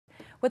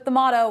With the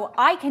motto,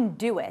 "I can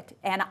do it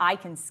and I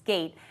can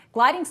skate,"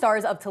 Gliding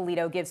Stars of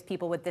Toledo gives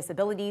people with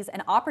disabilities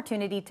an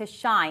opportunity to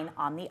shine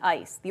on the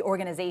ice. The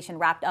organization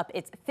wrapped up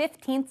its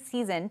 15th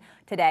season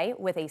today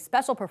with a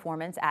special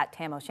performance at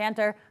Tam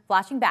O'Shanter,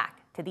 flashing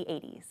back to the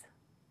 80s.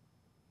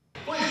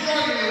 Please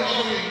join me in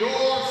welcoming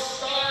your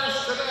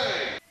stars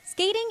today.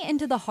 Skating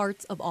into the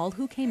hearts of all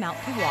who came out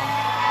to watch.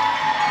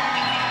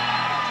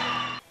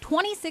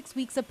 26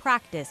 weeks of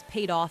practice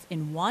paid off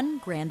in one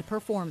grand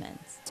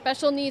performance.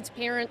 Special needs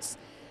parents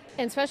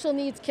and special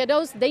needs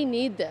kiddos, they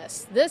need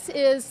this.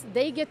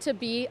 They get to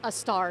be a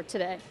star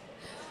today.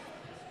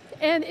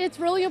 And it's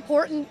really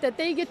important that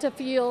they get to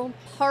feel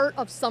part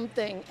of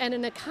something and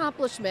an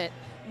accomplishment.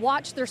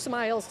 Watch their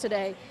smiles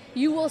today.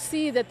 You will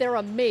see that they're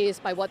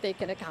amazed by what they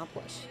can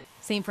accomplish.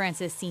 St.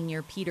 Francis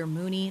senior Peter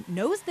Mooney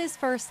knows this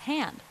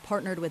firsthand,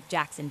 partnered with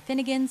Jackson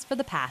Finnegans for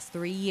the past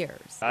 3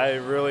 years. I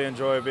really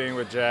enjoy being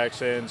with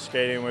Jackson,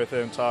 skating with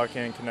him,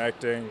 talking,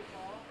 connecting,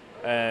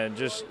 and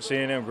just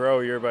seeing him grow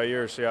year by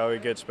year, see how he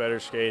gets better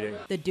skating.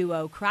 The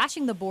duo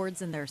crashing the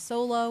boards in their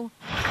solo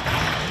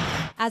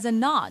as a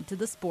nod to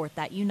the sport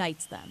that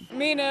unites them.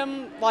 Me and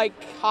him like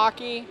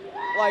hockey.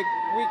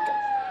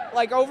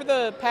 Over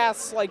the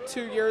past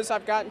 2 years,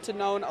 I've gotten to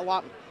know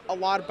a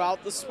lot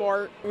about the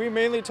sport. We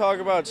mainly talk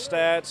about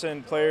stats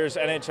and players,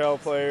 NHL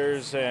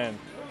players, and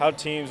how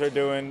teams are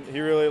doing.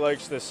 He really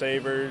likes the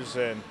Sabres,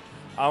 and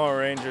I'm a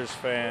Rangers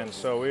fan,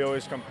 so we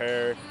always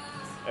compare.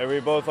 And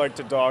we both like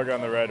to dog on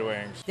the Red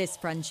Wings. This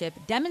friendship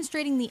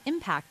demonstrating the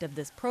impact of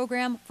this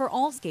program for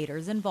all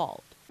skaters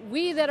involved.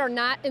 We that are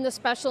not in the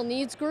special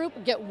needs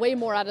group get way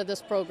more out of this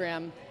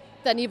program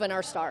than even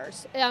our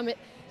stars.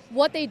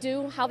 What they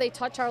do, how they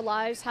touch our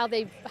lives,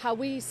 how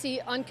we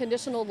see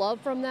unconditional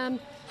love from them,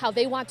 how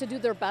they want to do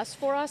their best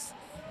for us,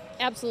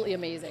 absolutely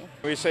amazing.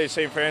 We say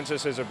St.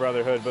 Francis is a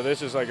brotherhood, but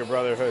this is like a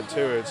brotherhood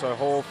too. It's a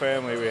whole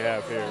family we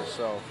have here,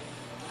 so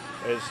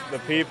it's the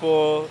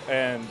people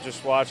and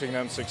just watching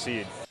them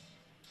succeed.